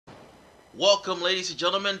Welcome, ladies and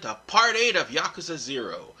gentlemen, to part 8 of Yakuza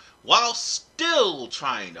 0. While still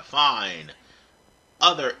trying to find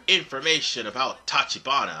other information about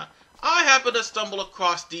Tachibana, I happen to stumble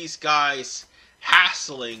across these guys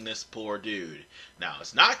hassling this poor dude. Now,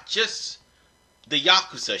 it's not just the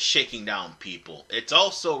Yakuza shaking down people. It's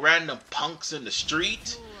also random punks in the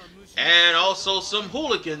street, and also some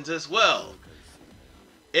hooligans as well.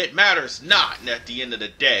 It matters not at the end of the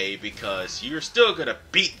day, because you're still going to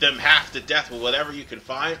beat them half to death with whatever you can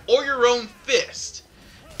find, or your own fist.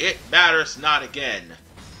 It matters not again,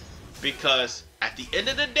 because at the end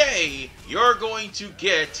of the day, you're going to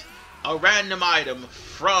get a random item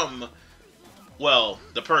from, well,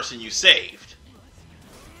 the person you saved.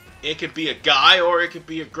 It could be a guy or it could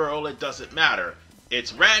be a girl, it doesn't matter.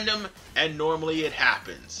 It's random, and normally it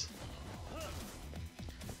happens.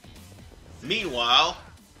 Meanwhile,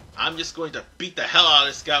 I'm just going to beat the hell out of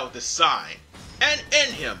this guy with this sign. And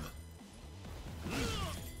end him!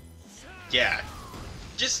 Yeah.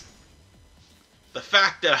 Just the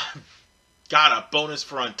fact that I got a bonus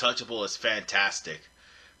for untouchable is fantastic.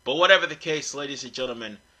 But whatever the case, ladies and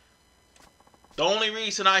gentlemen, the only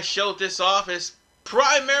reason I showed this off is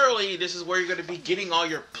primarily this is where you're going to be getting all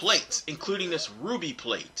your plates, including this ruby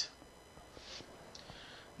plate.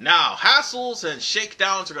 Now, hassles and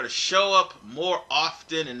shakedowns are going to show up more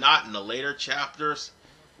often and not in the later chapters.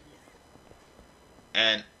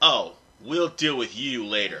 And, oh, we'll deal with you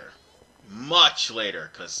later. Much later,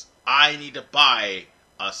 because I need to buy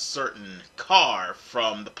a certain car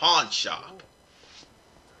from the pawn shop.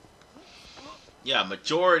 Yeah,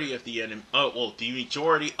 majority of the the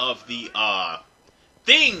majority of the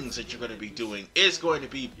things that you're going to be doing is going to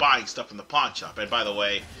be buying stuff from the pawn shop. And by the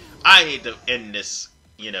way, I need to end this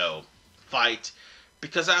fight,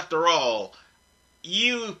 because after all,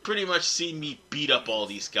 you pretty much seen me beat up all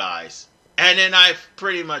these guys, and then I've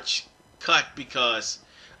pretty much cut because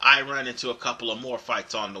I run into a couple of more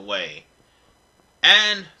fights on the way.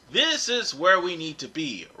 And this is where we need to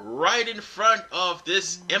be, right in front of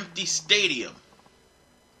this empty stadium.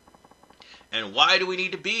 And why do we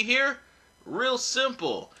need to be here? Real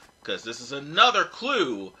simple, because this is another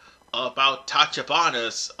clue about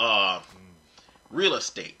Tachibana's real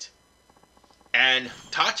estate. And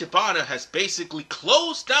Tachibana has basically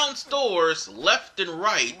closed down stores left and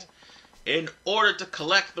right in order to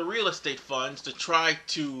collect the real estate funds to try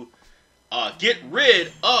to get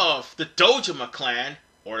rid of the Dojima clan,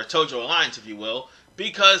 or the Tojo Alliance if you will,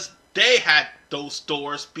 because they had those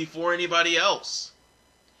stores before anybody else.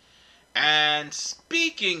 And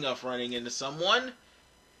speaking of running into someone,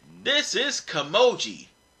 this is Kamoji.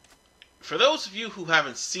 For those of you who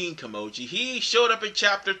haven't seen Kamoji, he showed up in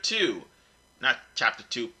Chapter 2. Not Chapter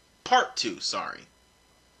 2, Part 2, sorry.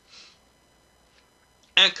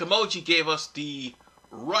 And Kamoji gave us the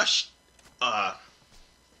rush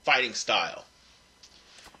fighting style.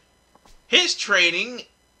 His training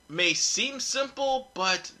may seem simple,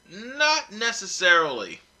 but not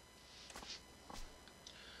necessarily.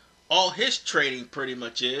 All his training pretty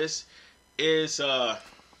much is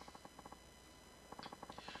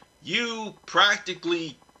you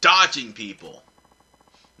practically dodging people.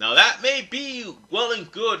 Now that may be well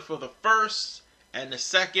and good for the first and the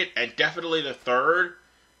second and definitely the third,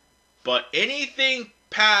 but anything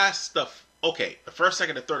past the first,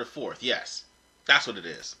 second, the third, and fourth, yes, that's what it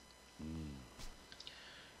is.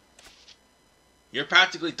 You're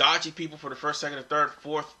practically dodging people for the first, second, and third,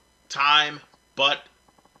 fourth time, but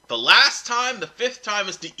the last time, the fifth time,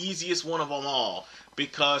 is the easiest one of them all,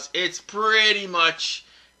 because it's pretty much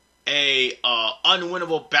a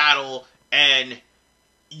unwinnable battle, and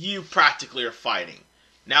you practically are fighting.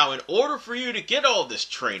 Now, in order for you to get all this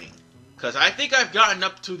training, because I think I've gotten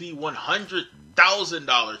up to the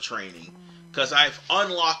 $100,000 training, because I've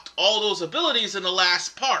unlocked all those abilities in the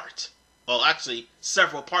last part. Well, actually,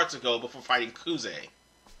 several parts ago before fighting Kuze.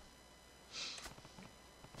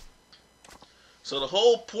 So the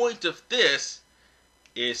whole point of this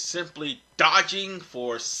is simply dodging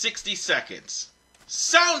for 60 seconds.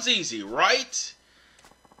 Sounds easy, right?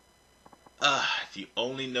 If you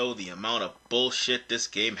only know the amount of bullshit this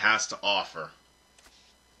game has to offer.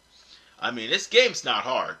 I mean, this game's not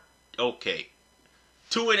hard. Okay.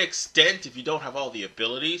 To an extent, if you don't have all the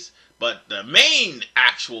abilities. But the main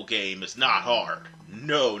actual game is not hard.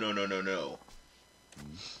 No.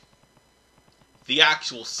 The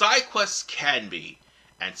actual side quests can be.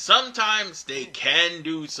 And sometimes they can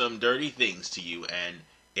do some dirty things to you. And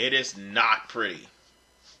it is not pretty.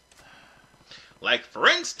 Like, for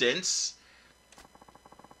instance,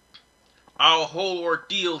 our whole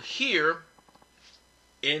ordeal here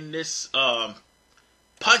in this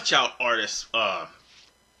punch-out artist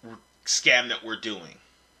scam that we're doing.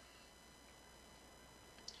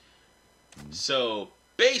 So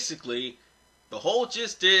basically, the whole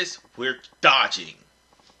gist is we're dodging.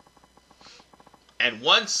 And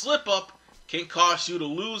one slip up can cause you to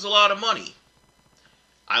lose a lot of money.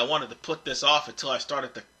 I wanted to put this off until I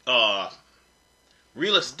started the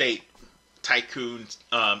real estate tycoon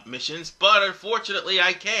missions, but unfortunately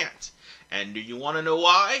I can't. And do you want to know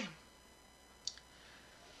why?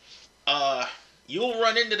 You'll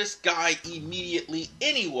run into this guy immediately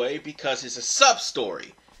anyway because it's a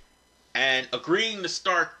sub-story. And agreeing to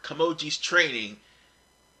start Kamoji's training,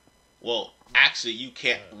 well, actually you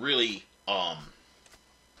can't really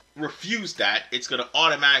refuse that. It's going to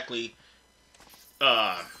automatically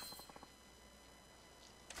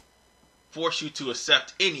force you to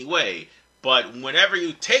accept anyway. But whenever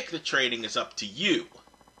you take the training, it's up to you.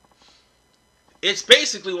 It's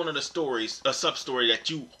basically one of the stories, a sub-story that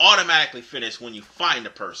you automatically finish when you find a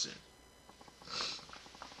person.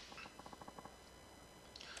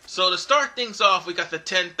 So to start things off, we got the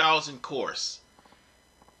 10,000 course.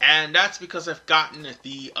 And that's because I've gotten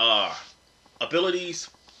the abilities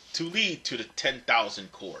to lead to the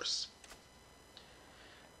 10,000 course.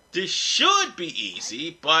 This should be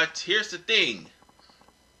easy, but here's the thing.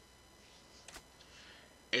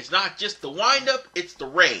 It's not just the wind-up, it's the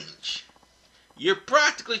range. You're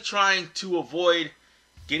practically trying to avoid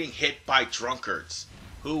getting hit by drunkards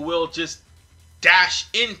who will just dash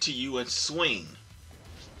into you and swing.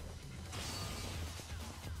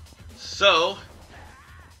 So,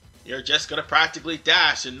 you're just going to practically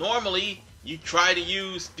dash, and normally you try to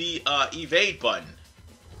use the evade button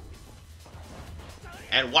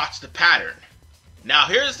and watch the pattern. Now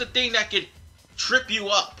here's the thing that can trip you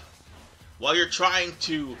up while you're trying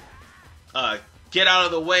to get out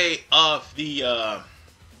of the way of the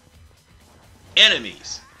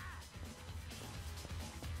enemies.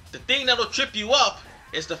 The thing that'll trip you up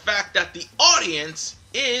is the fact that the audience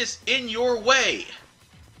is in your way.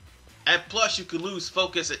 And plus you could lose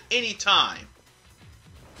focus at any time.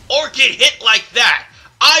 Or get hit like that.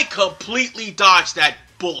 I completely dodged that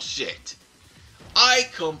bullshit. I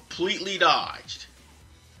completely dodged.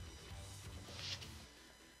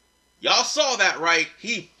 Y'all saw that, right?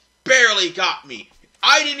 He barely got me.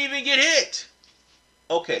 I didn't even get hit.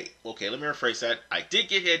 Okay, let me rephrase that. I did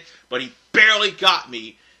get hit, but he barely got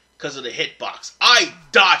me because of the hitbox. I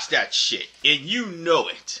dodged that shit, and you know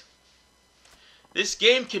it. This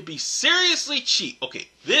game can be seriously cheap. Okay,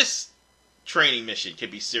 this training mission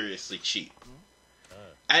can be seriously cheap.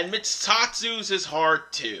 And Miss Tatsu's is hard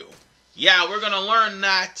too. Yeah, we're gonna learn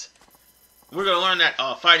that. We're gonna learn that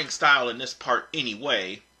fighting style in this part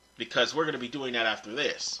anyway, because we're gonna be doing that after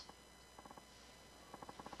this.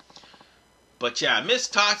 But yeah, Miss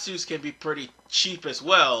Tatsu's can be pretty cheap as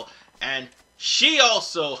well, and she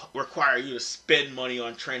also requires you to spend money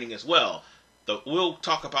on training as well. We'll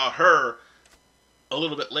talk about her a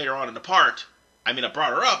little bit later on in the part. I mean, I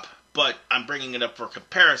brought her up, but I'm bringing it up for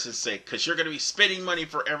comparison's sake, because you're going to be spending money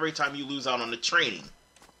for every time you lose out on the training.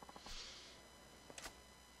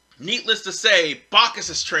 Needless to say,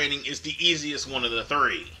 Bacchus's training is the easiest one of the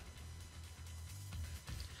three.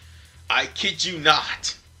 I kid you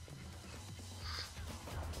not.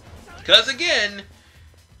 Because again,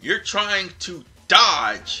 you're trying to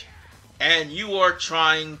dodge, and you are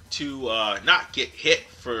trying to not get hit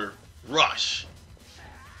for rush.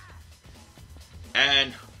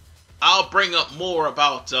 And I'll bring up more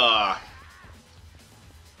about,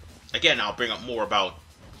 again, I'll bring up more about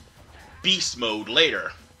Beast Mode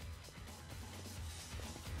later.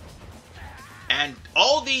 And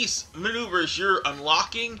all these maneuvers you're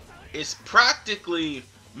unlocking is practically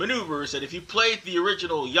maneuvers that if you played the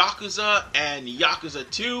original Yakuza and Yakuza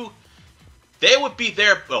 2, they would be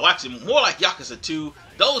there, well actually more like Yakuza 2,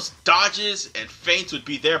 those dodges and feints would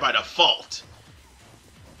be there by default.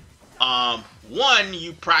 One,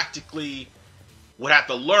 you practically would have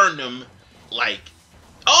to learn them, like,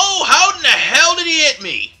 oh, how in the hell did he hit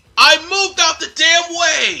me? I moved out the damn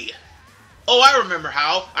way! Oh, I remember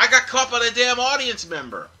how. I got caught by the damn audience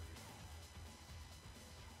member.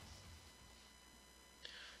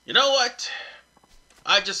 You know what?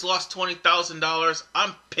 I just lost $20,000.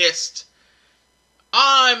 I'm pissed.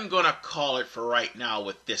 I'm gonna call it for right now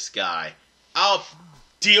with this guy. I'll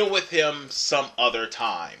deal with him some other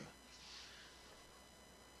time.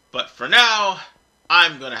 But for now,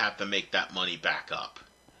 I'm gonna have to make that money back up.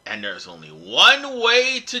 And there's only one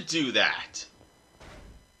way to do that.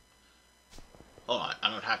 Hold on, I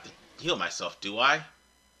don't have to heal myself, do I?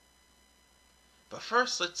 But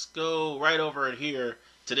first, let's go right over here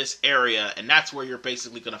to this area, and that's where you're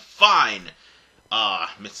basically gonna find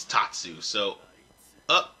Miss Tatsu. So,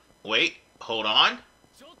 up, Wait, hold on.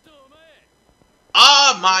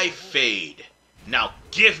 Ah, my fade. Now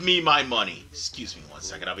give me my money. Excuse me 1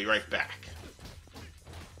 second, I'll be right back.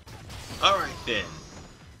 Alright then.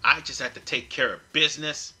 I just had to take care of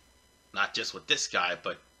business. Not just with this guy,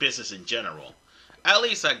 but business in general. At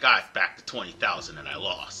least I got back to 20,000 and I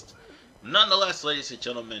lost. Nonetheless, ladies and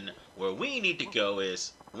gentlemen, where we need to go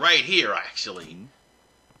is right here, actually.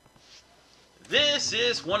 This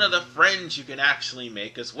is one of the friends you can actually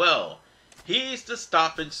make as well. He's the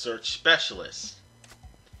stop and search specialist.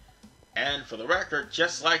 And for the record,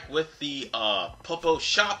 just like with the Popo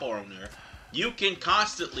shop owner, you can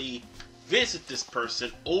constantly visit this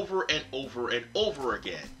person over and over and over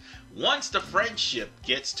again. Once the friendship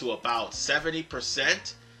gets to about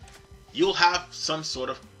 70%, you'll have some sort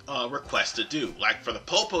of request to do. Like for the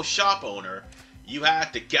Popo shop owner, you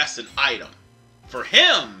have to guess an item. For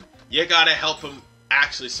him, you gotta help him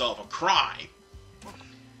actually solve a crime.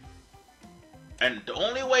 And the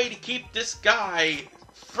only way to keep this guy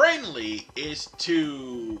friendly is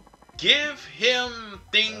to give him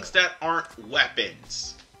things that aren't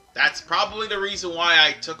weapons. That's probably the reason why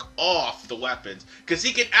I took off the weapons, because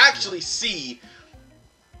he can actually see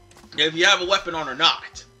if you have a weapon on or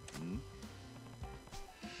not.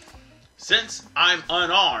 Since I'm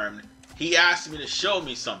unarmed, he asked me to show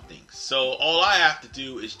me something, so all I have to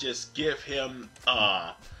do is just give him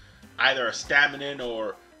either a stamina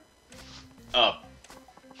or a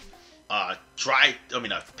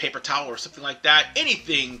paper towel or something like that.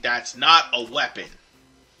 Anything that's not a weapon.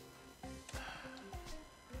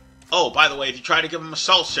 Oh, by the way, if you try to give him a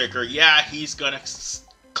salt shaker, yeah, he's gonna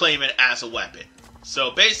claim it as a weapon.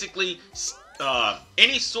 So basically,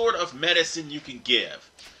 any sort of medicine you can give.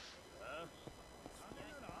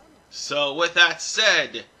 So with that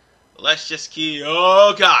said, let's just keep...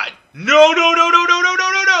 Oh god! No, no, no, no, no, no,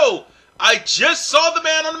 no, no, no! I just saw the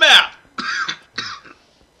man on the map!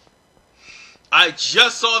 I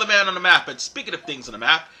just saw the man on the map, and speaking of things on the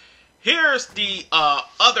map, here's the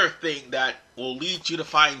other thing that will lead you to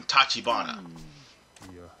find Tachibana.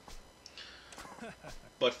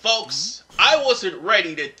 But folks, I wasn't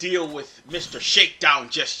ready to deal with Mr. Shakedown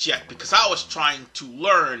just yet, because I was trying to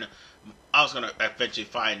learn... I was going to eventually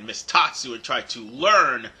find Miss Tatsu and try to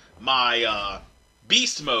learn my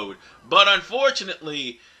beast mode. But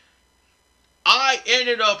unfortunately, I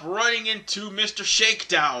ended up running into Mr.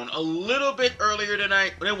 Shakedown a little bit earlier than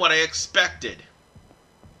what I expected.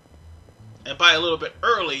 And by a little bit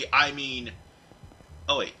early, I mean...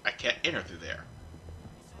 Oh wait, I can't enter through there.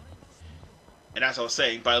 And as I was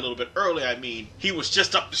saying, by a little bit early, I mean he was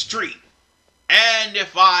just up the street. And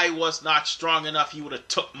if I was not strong enough, he would have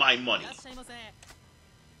took my money.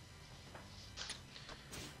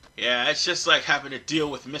 Yeah, it's just like having to deal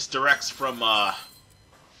with Mr. X from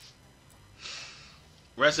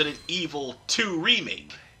Resident Evil 2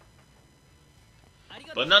 Remake.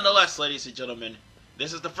 But nonetheless, ladies and gentlemen,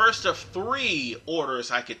 this is the first of 3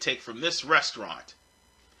 orders I could take from this restaurant.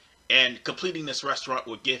 And completing this restaurant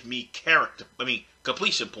would give me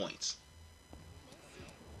completion points.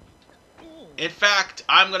 In fact,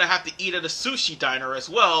 I'm going to have to eat at a sushi diner as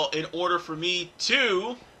well in order for me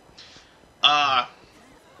to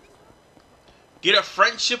get a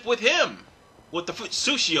friendship with him. With the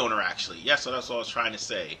sushi owner, actually. Yes, so that's what I was trying to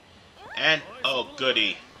say. And, oh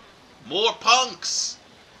goody, more punks.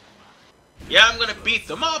 Yeah, I'm going to beat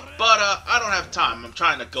them up, but I don't have time. I'm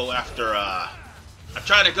trying to go after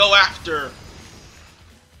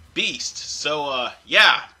Beast. So,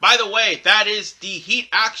 yeah. By the way, that is the heat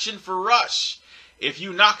action for Rush. If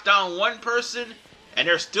you knock down one person and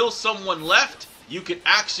there's still someone left, you can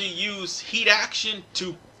actually use heat action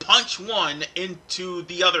to punch one into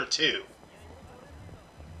the other 2.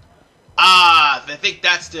 Ah, I think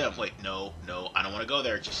that's them. Wait, no, I don't want to go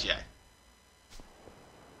there just yet.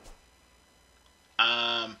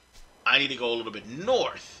 I need to go a little bit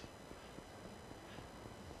north.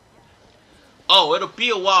 Oh, it'll be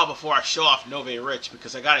a while before I show off Nove Rich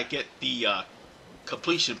because I gotta get the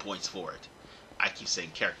completion points for it. I keep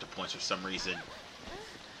saying character points for some reason.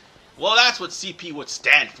 Well, that's what CP would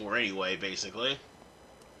stand for anyway, basically.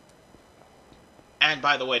 And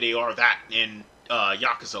by the way, they are that in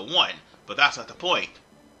Yakuza 1, but that's not the point.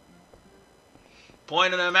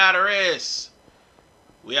 Point of the matter is,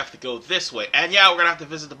 we have to go this way. And yeah, we're gonna have to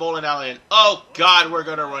visit the bowling alley, and oh god, we're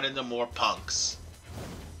gonna run into more punks.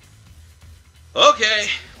 Okay,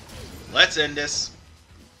 let's end this.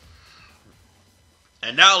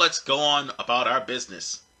 And now let's go on about our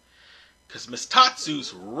business. Because Miss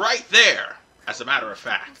Tatsu's right there, as a matter of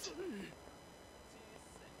fact.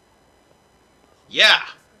 Yeah.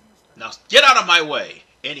 Now get out of my way.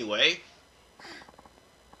 Anyway,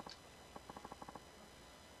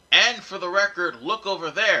 And for the record, look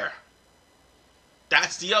over there.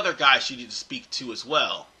 That's the other guy she needs to speak to as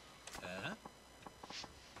well.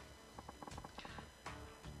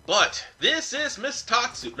 But this is Miss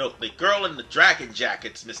Tatsu. No, the girl in the dragon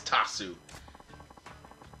jacket's Miss Tatsu.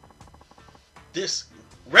 This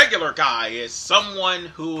regular guy is someone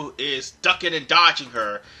who is ducking and dodging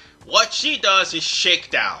her. What she does is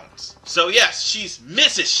shakedowns. So yes, she's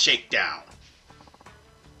Mrs. Shakedown.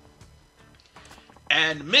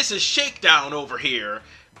 And Mrs. Shakedown over here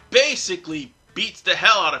basically beats the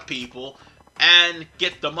hell out of people and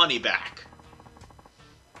get the money back.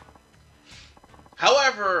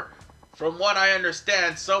 However, from what I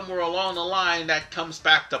understand, somewhere along the line that comes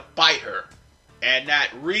back to bite her. And that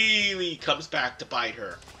really comes back to bite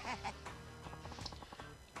her.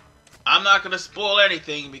 I'm not going to spoil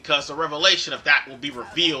anything because the revelation of that will be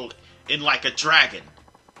revealed in Like a Dragon.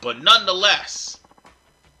 But nonetheless,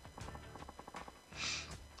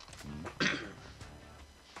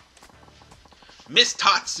 Miss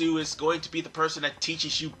Tatsu is going to be the person that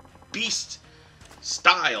teaches you beast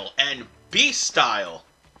style. And beast style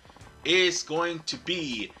is going to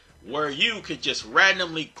be where you could just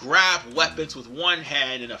randomly grab weapons with one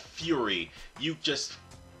hand in a fury. You just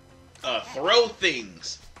throw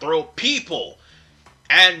things, throw people,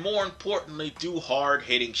 and more importantly, do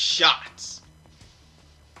hard-hitting shots.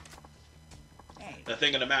 The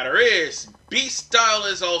thing of the matter is, beast style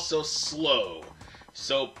is also slow,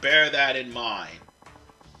 so bear that in mind.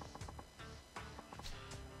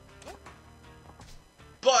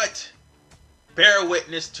 But bear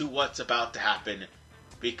witness to what's about to happen,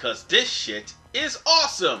 because this shit is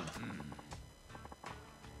awesome!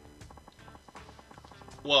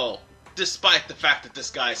 Well, despite the fact that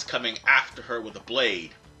this guy's coming after her with a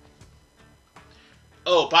blade.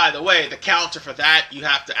 Oh, by the way, the counter for that, you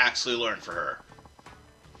have to actually learn for her.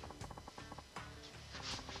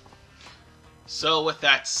 So, with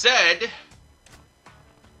that said,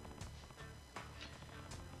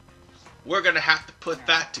 we're gonna have to put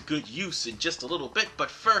that to good use in just a little bit, but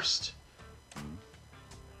first,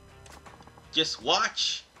 just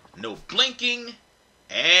watch, no blinking,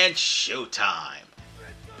 and showtime.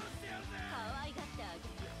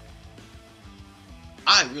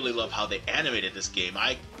 I really love how they animated this game,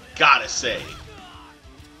 I gotta say.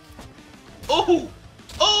 Oh!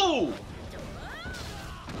 Oh!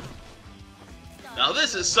 Now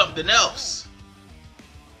this is something else.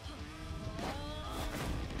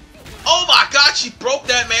 Oh my god, she broke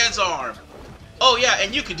that man's arm! Oh yeah,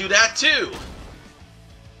 and you can do that too!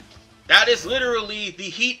 That is literally the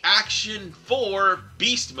heat action for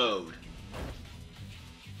Beast Mode.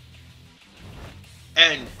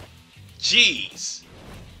 And, jeez,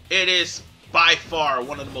 it is by far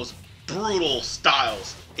one of the most brutal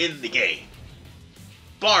styles in the game.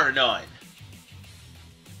 Bar none.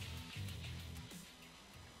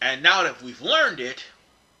 And now that we've learned it,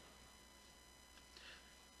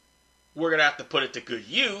 we're gonna have to put it to good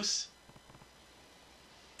use.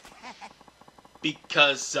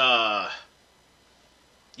 Because, yeah,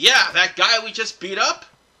 that guy we just beat up,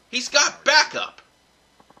 he's got backup.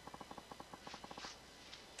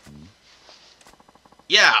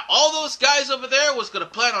 Yeah, all those guys over there was gonna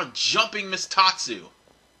plan on jumping Miss Tatsu.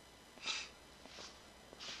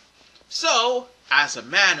 So, as a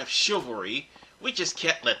man of chivalry, we just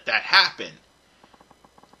can't let that happen.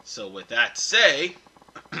 So with that said,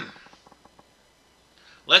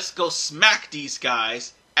 let's go smack these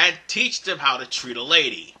guys and teach them how to treat a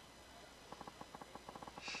lady.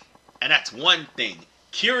 And that's one thing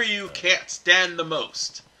Kiryu can't stand the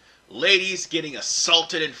most. Ladies getting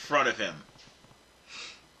assaulted in front of him.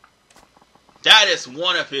 That is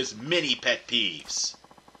one of his many pet peeves.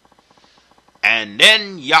 And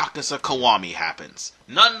then Yakuza Kiwami happens.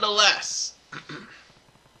 Nonetheless,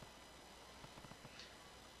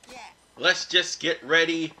 let's just get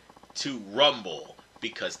ready to rumble.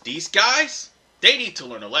 Because these guys, they need to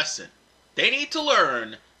learn a lesson. They need to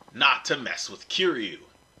learn not to mess with Kiryu.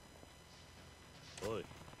 Boy.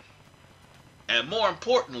 And more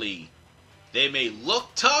importantly, they may look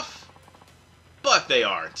tough, but they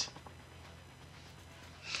aren't.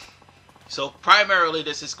 So primarily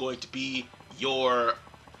this is going to be your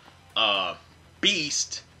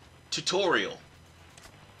beast tutorial.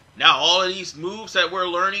 Now all of these moves that we're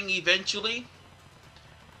learning eventually,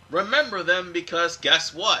 remember them because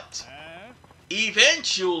guess what?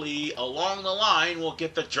 Eventually, along the line, we'll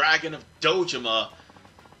get the Dragon of Dojima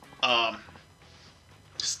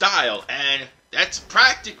style. And that's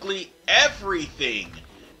practically everything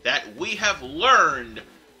that we have learned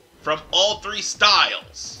from all three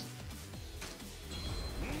styles.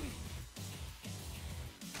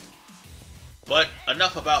 But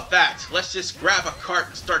enough about that. Let's just grab a cart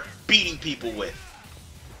and start beating people with.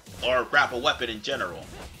 Or grab a weapon in general.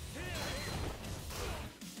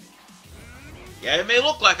 Yeah, it may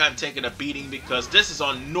look like I'm taking a beating because this is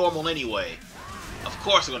on normal anyway. Of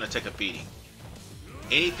course I'm going to take a beating.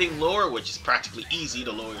 Anything lower, which is practically easy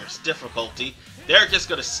to lower your difficulty, they're just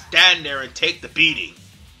going to stand there and take the beating.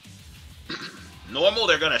 Normal,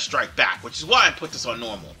 they're going to strike back, which is why I put this on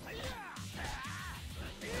normal.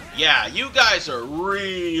 Yeah, you guys are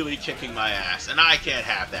really kicking my ass, and I can't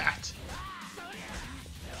have that.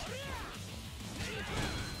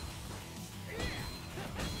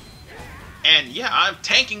 And yeah, I'm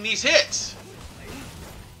tanking these hits.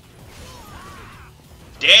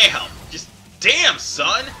 Damn, just damn,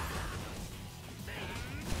 son.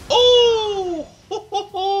 Oh, ho, ho,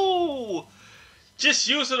 ho. Just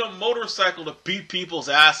using a motorcycle to beat people's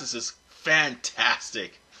asses is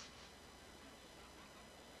fantastic.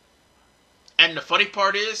 And the funny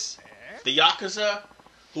part is, the Yakuza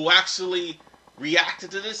who actually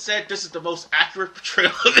reacted to this said this is the most accurate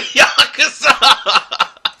portrayal of the Yakuza.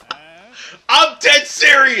 I'm dead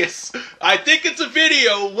serious. I think it's a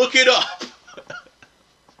video. Look it up.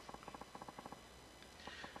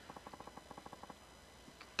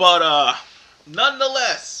 But,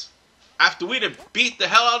 nonetheless, after we done beat the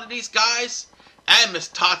hell out of these guys, and Miss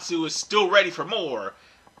Tatsu is still ready for more,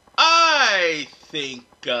 I think,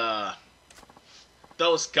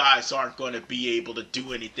 those guys aren't going to be able to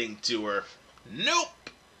do anything to her. Nope.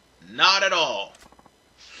 Not at all.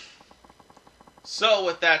 So,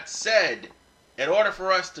 with that said, in order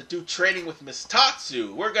for us to do training with Miss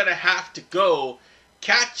Tatsu, we're going to have to go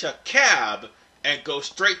catch a cab and go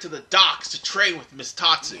straight to the docks to train with Miss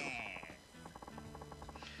Tatsu.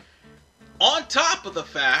 On top of the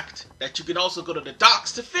fact that you can also go to the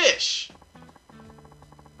docks to fish.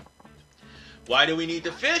 Why do we need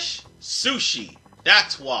to fish? Sushi.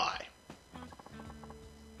 That's why.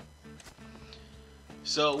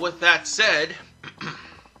 So with that said,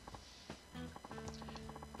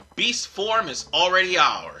 Beast form is already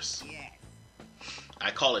ours.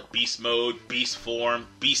 I call it beast mode, beast form,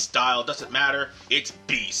 beast style, doesn't matter. It's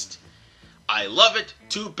beast. I love it.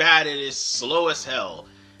 Too bad it is slow as hell.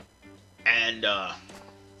 And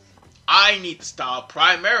I need the style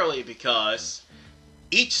primarily because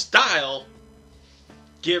each style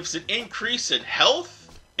gives an increase in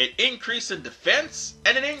health, an increase in defense,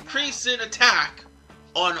 and an increase in attack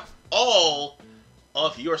on all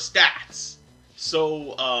of your stats.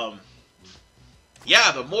 So,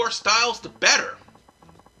 yeah, the more styles, the better.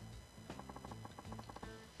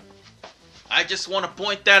 I just want to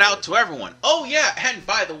point that out to everyone. Oh yeah, and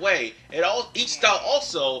by the way, each style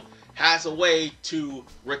also has a way to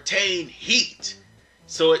retain heat.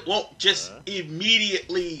 So it won't just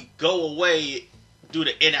immediately go away due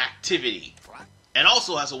to inactivity. And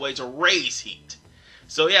also has a way to raise heat.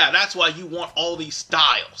 So yeah, that's why you want all these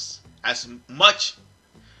styles. As much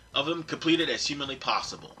of them completed as humanly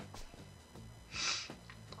possible.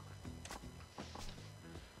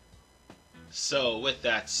 So, with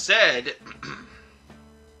that said,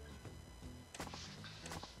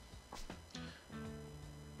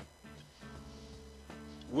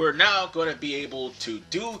 we're now going to be able to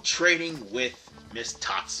do training with Miss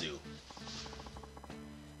Tatsu.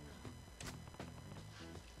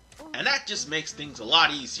 And that just makes things a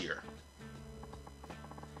lot easier.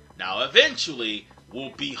 Now, eventually,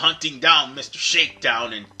 we'll be hunting down Mr.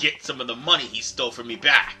 Shakedown and get some of the money he stole from me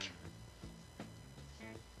back.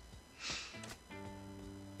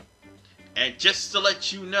 And just to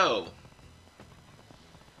let you know,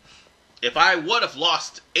 if I would have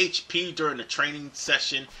lost HP during the training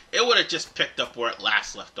session, it would have just picked up where it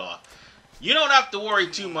last left off. You don't have to worry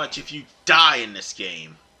too much if you die in this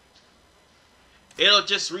game. It'll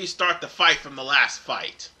just restart the fight from the last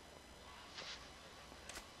fight.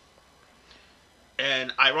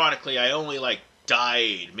 And ironically, I only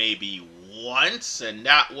died maybe once, and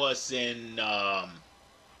that was in I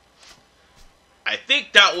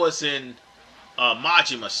think that was in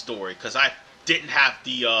Majima's story, because I didn't have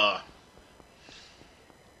the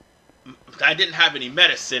I didn't have any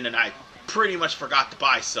medicine, and I pretty much forgot to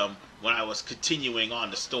buy some when I was continuing on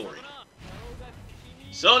the story.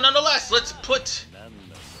 So nonetheless, let's put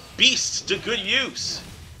beasts to good use.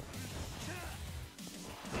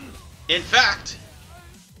 In fact,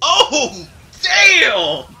 oh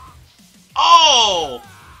damn! Oh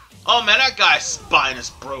man, that guy's spine is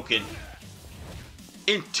broken.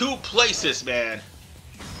 In 2 places, man.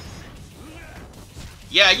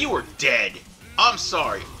 Yeah, you were dead. I'm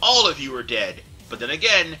sorry, all of you are dead. But then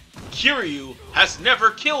again, Kiryu has never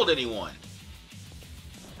killed anyone.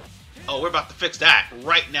 Oh, we're about to fix that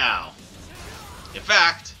right now. In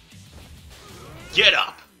fact, get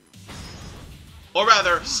up. Or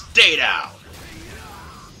rather, stay down.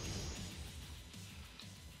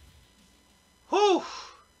 Whew.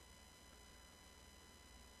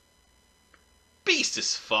 Beast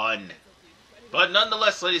is fun. But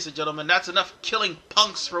nonetheless, ladies and gentlemen, that's enough killing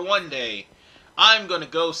punks for one day. I'm gonna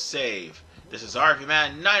go save. This is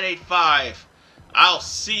RVMan985. I'll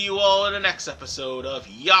see you all in the next episode of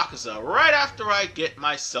Yakuza right after I get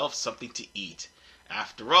myself something to eat.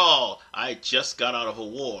 After all, I just got out of a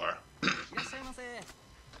war.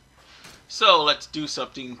 So let's do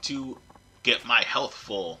something to get my health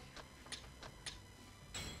full.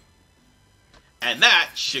 And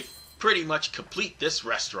that should pretty much complete this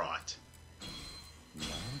restaurant.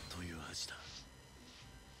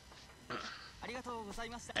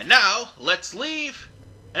 And now, let's leave.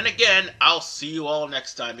 And again, I'll see you all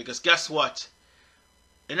next time, because guess what?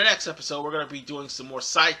 In the next episode, we're going to be doing some more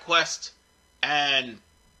side quests and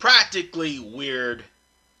practically weird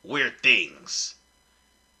things.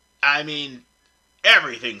 I mean,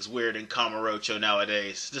 everything's weird in Kamurocho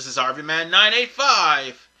nowadays. This is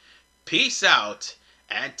RVMan985. Peace out,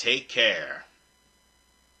 and take care.